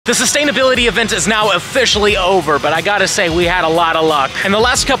The sustainability event is now officially over, but I gotta say we had a lot of luck. In the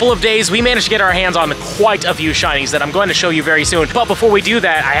last couple of days, we managed to get our hands on quite a few shinies that I'm going to show you very soon. But before we do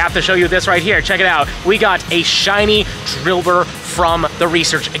that, I have to show you this right here. Check it out. We got a shiny Drillbur from the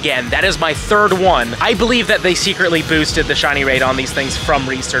research again. That is my third one. I believe that they secretly boosted the shiny rate on these things from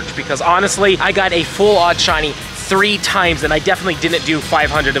research because honestly, I got a full odd shiny 3 times, and I definitely didn't do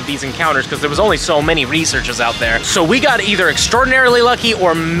 500 of these encounters because there was only so many researchers out there. So we got either extraordinarily lucky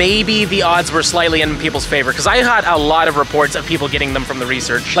or maybe the odds were slightly in people's favor because I had a lot of reports of people getting them from the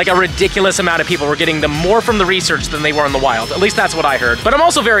research. Like a ridiculous amount of people were getting them more from the research than they were in the wild. At least that's what I heard. But I'm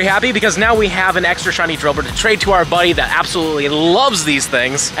also very happy because now we have an extra shiny Drillbur to trade to our buddy that absolutely loves these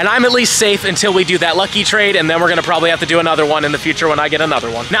things. And I'm at least safe until we do that lucky trade, and then we're gonna probably have to do another one in the future when I get another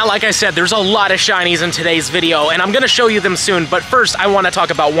one. Now, like I said, there's a lot of shinies in today's video, and I'm gonna show you them soon, but first I want to talk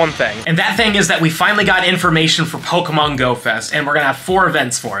about one thing. And that thing is that we finally got information for Pokemon Go Fest, and we're gonna have 4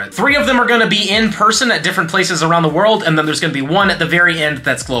 events for it. 3 of them are gonna be in person at different places around the world, and then there's gonna be one at the very end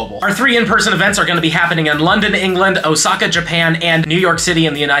that's global. Our 3 in-person events are gonna be happening in London, England, Osaka, Japan, and New York City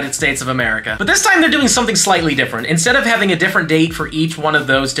in the United States of America. But this time they're doing something slightly different. Instead of having a different date for each one of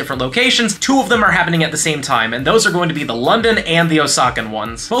those different locations, 2 of them are happening at the same time, and those are going to be the London and the Osakan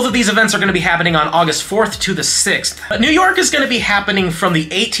ones. Both of these events are gonna be happening on August 4th to the 6th. But New York is gonna be happening from the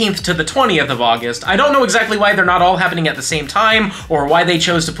 18th to the 20th of August. I don't know exactly why they're not all happening at the same time, or why they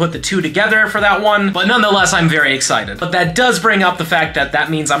chose to put the 2 together for that one, but nonetheless, I'm very excited. But that does bring up the fact that that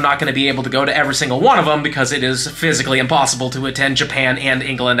means I'm not gonna be able to go to every single one of them because it is physically impossible to attend Japan and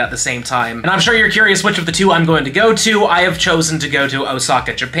England at the same time. And I'm sure you're curious which of the 2 I'm going to go to. I have chosen to go to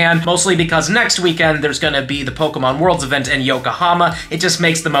Osaka, Japan, mostly because next weekend there's gonna be the Pokemon Worlds event in Yokohama. It just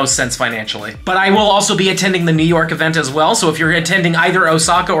makes the most sense financially. But I will also be attending the New York event as well, so if you're attending either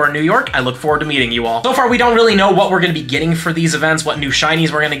Osaka or New York, I look forward to meeting you all. So far, we don't really know what we're going to be getting for these events, what new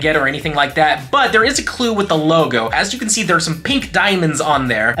shinies we're going to get or anything like that, but there is a clue with the logo. As you can see, there's some pink diamonds on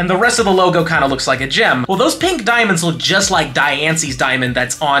there, and the rest of the logo kind of looks like a gem. Well, those pink diamonds look just like Diancie's diamond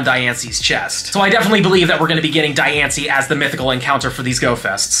that's on Diancie's chest. So I definitely believe that we're going to be getting Diancie as the mythical encounter for these Go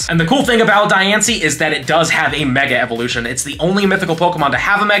Fests. And the cool thing about Diancie is that it does have a Mega Evolution. It's the only mythical Pokemon to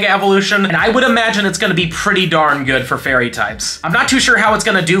have a Mega Evolution, and I would imagine it's going to be pretty darn good for Fairy types. I'm not too sure how it's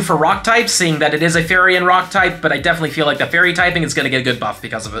gonna do for rock types, seeing that it is a fairy and rock type, but I definitely feel like the fairy typing is gonna get a good buff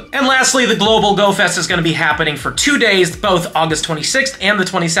because of it. And lastly, the Global Go Fest is gonna be happening for 2 days, both August 26th and the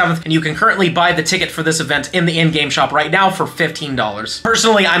 27th, and you can currently buy the ticket for this event in the in-game shop right now for $15.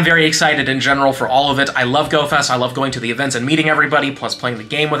 Personally, I'm very excited in general for all of it. I love Go Fest, I love going to the events and meeting everybody, plus playing the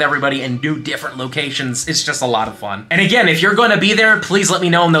game with everybody in new different locations. It's just a lot of fun. And again, if you're gonna be there, please let me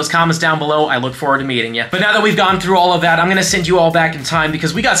know in those comments down below. I look forward to meeting you. But now that we've gone through all of that, I'm gonna send you all back in time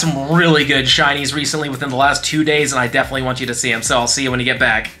because we got some really good shinies recently within the last 2 days, and I definitely want you to see them, so I'll see you when you get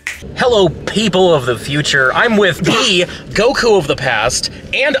back. Hello, people of the future. I'm with the Goku of the past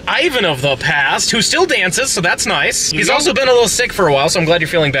and Ivan of the past, who still dances, so that's nice. He's also been a little sick for a while, so I'm glad you're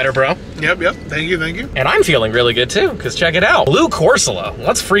feeling better, bro. Yep. Thank you. And I'm feeling really good too, because check it out. Blue Corsola,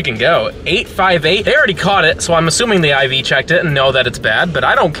 let's freaking go. 858, they already caught it, so I'm assuming the IV checked it and know that it's bad, but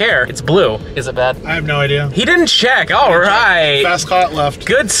I don't care. It's blue. Is it bad? I have no idea. He didn't check, all right. Fast caught left.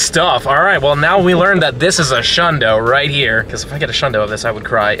 Good stuff. All right, well now we learned that this is a Shundo right here, because if I get a Shundo of this, I would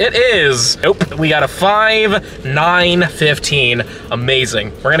cry. It is. Nope, we got a 5, 9, 15. Amazing.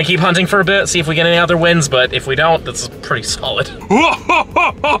 We're gonna keep hunting for a bit, see if we get any other wins, but if we don't, this is pretty solid.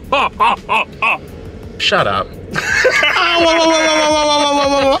 Shut up.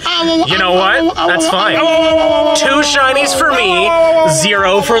 You know what? That's fine. 2 shinies for me,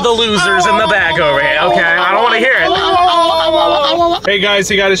 0 for the losers in the back over here. Okay, I don't want to hear it. Hey guys,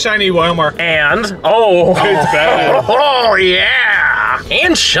 he got a shiny Wilmer. And, oh. It's bad. Oh, yeah.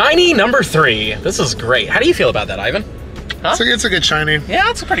 And shiny number 3. This is great. How do you feel about that, Ivan? Huh? It's a good shiny. Yeah,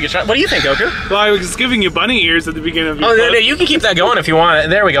 it's a pretty good shiny. What do you think, Goku? Well, I was giving you bunny ears at the beginning of your clip. You can keep that going if you want.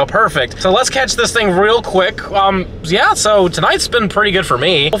 There we go, perfect. So let's catch this thing real quick. Yeah, so tonight's been pretty good for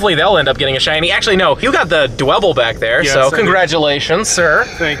me. Hopefully they'll end up getting a shiny. Actually, no, you got the Dwebble back there, yes, so congratulations, sir.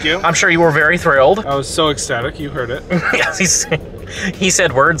 Thank you. I'm sure you were very thrilled. I was so ecstatic, you heard it. Yes, he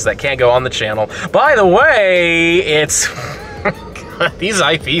said words that can't go on the channel. By the way, it's... These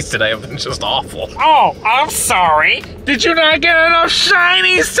IVs today have been just awful. Oh, I'm sorry. Did you not get enough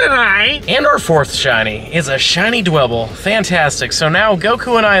shinies tonight? And our 4th shiny is a shiny Dwebble. Fantastic. So now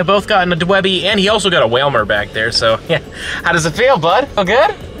Goku and I have both gotten a Dwebby, and he also got a Whalmer back there, so yeah. How does it feel, bud? Feel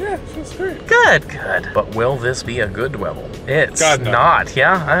good? Yeah, that's great. Good, good. But will this be a good Dwebble? It's God, no. not,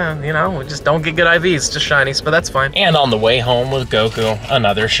 yeah? You know, we just don't get good IVs, just shinies, but that's fine. And on the way home with Goku,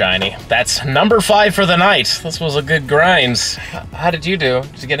 another shiny. That's number 5 for the night. This was a good grind. How did you do?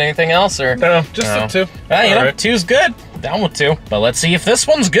 Did you get anything else, or? No, just a 2. Yeah, you know, Alright. 2's good. Down with 2. But let's see if this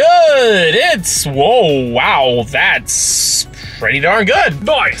one's good. It's, whoa, wow, that's pretty darn good.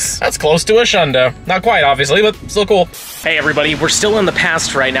 Nice. That's close to a Shundo. Not quite, obviously, but still cool. Hey everybody, we're still in the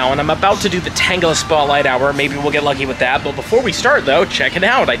past right now, and I'm about to do the Tangela Spotlight Hour. Maybe we'll get lucky with that, but before we start though, check it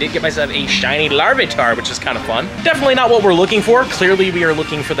out. I did get myself a shiny Larvitar, which is kind of fun. Definitely not what we're looking for. Clearly we are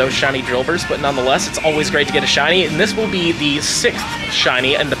looking for those shiny Drillburs, but nonetheless, it's always great to get a shiny, and this will be the 6th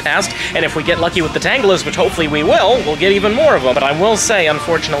shiny in the past, and if we get lucky with the Tangelas, which hopefully we will, we'll get even more of them. But I will say,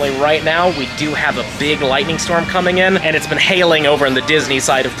 unfortunately, right now, we do have a big lightning storm coming in, and it's been hailing over in the Disney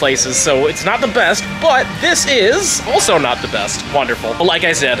side of places, so it's not the best, but this is also not the best. Wonderful. But like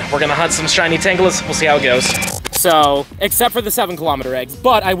I said, we're gonna hunt some shiny Tangelas. We'll see how it goes. So, except for the 7-kilometer eggs.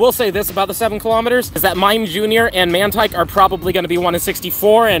 But I will say this about the 7 kilometers, is that Mime Jr. and Mantike are probably gonna be 1 in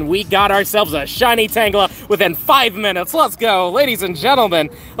 64, and we got ourselves a shiny Tangela within 5 minutes. Let's go, ladies and gentlemen.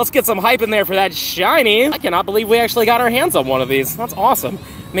 Let's get some hype in there for that shiny. I cannot believe we actually got our hands on one of these. That's awesome.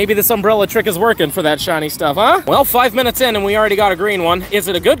 Maybe this umbrella trick is working for that shiny stuff, huh? Well, 5 minutes in and we already got a green one. Is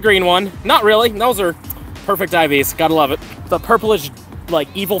it a good green one? Not really. Those are perfect IVs. Gotta love it. The purplish, like,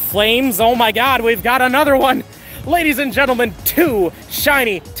 evil flames. Oh my god, we've got another one. Ladies and gentlemen, 2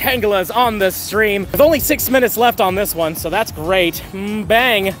 shiny Tangelas on the stream. With only 6 minutes left on this one, so that's great.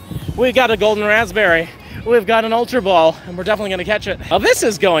 Bang. We've got a golden raspberry. We've got an Ultra Ball, and we're definitely gonna catch it. Now this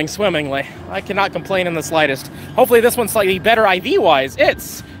is going swimmingly. I cannot complain in the slightest. Hopefully this one's slightly better IV-wise.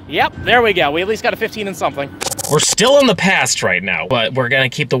 Yep, there we go. We at least got a 15 and something. We're still in the past right now, but we're gonna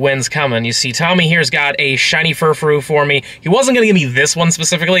keep the wins coming. You see, Tommy here's got a shiny Furfuru for me. He wasn't gonna give me this one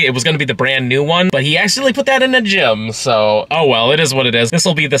specifically. It was gonna be the brand new one, but he accidentally put that in a gym, so oh well, it is what it is. This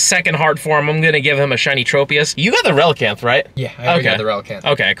will be the second heart for him. I'm gonna give him a shiny Tropius. You got the Relicanth, right? Yeah, I already got the Relicanth.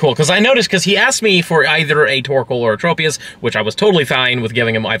 Okay, cool, because I noticed, because he asked me for either a Torkoal or a Tropius, which I was totally fine with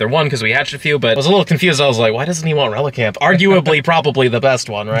giving him either one, because we hatched a few, but I was a little confused. I was like, why doesn't he want Relicanth? Arguably, probably the best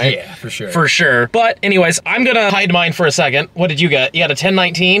one, right? Yeah, for sure. For sure. But anyways, I'm gonna hide mine for a second. What did you get? You got a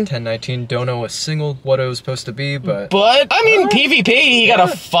 1019? 1019, don't know a single what it was supposed to be, but I mean, PvP, he got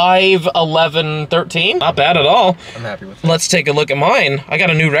a 5, 11, 13. Not bad at all. I'm happy with it. Let's take a look at mine. I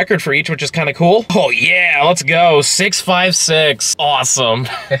got a new record for each, which is kind of cool. Oh yeah, let's go. 656. Awesome.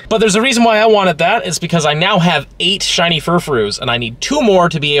 But there's a reason why I wanted that. It's because I now have 8 shiny Furfurus, and I need 2 more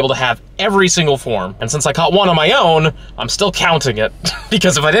to be able to have every single form. And since I caught 1 on my own, I'm still counting it.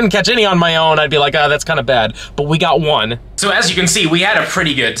 Because if I didn't catch any on my own, I'd be like, ah, that's kind of bad. But we got 1. So as you can see, we had a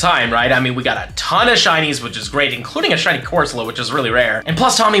pretty good time, right? I mean, we got a ton of shinies, which is great, including a shiny Corsola, which is really rare. And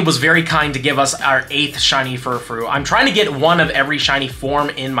plus, Tommy was very kind to give us our 8th shiny Furfuru. I'm trying to get 1 of every shiny form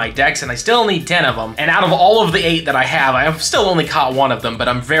in my decks, and I still need 10 of them. And out of all of the 8 that I have still only caught 1 of them, but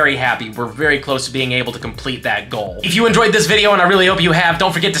I'm very happy. We're very close to being able to complete that goal. If you enjoyed this video, and I really hope you have,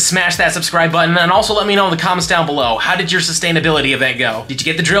 don't forget to smash that subscribe button, and also let me know in the comments down below, how did your sustainability event go? Did you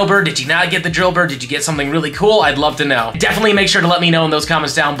get the Drillbur? Did you not get the Drillbur? Did you get something really cool? I'd love to know. Definitely make sure to let me know in those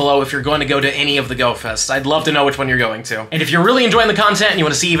comments down below if you're going to go to any of the Go Fests. I'd love to know which one you're going to. And if you're really enjoying the content and you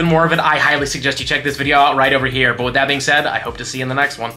want to see even more of it, I highly suggest you check this video out right over here. But with that being said, I hope to see you in the next one.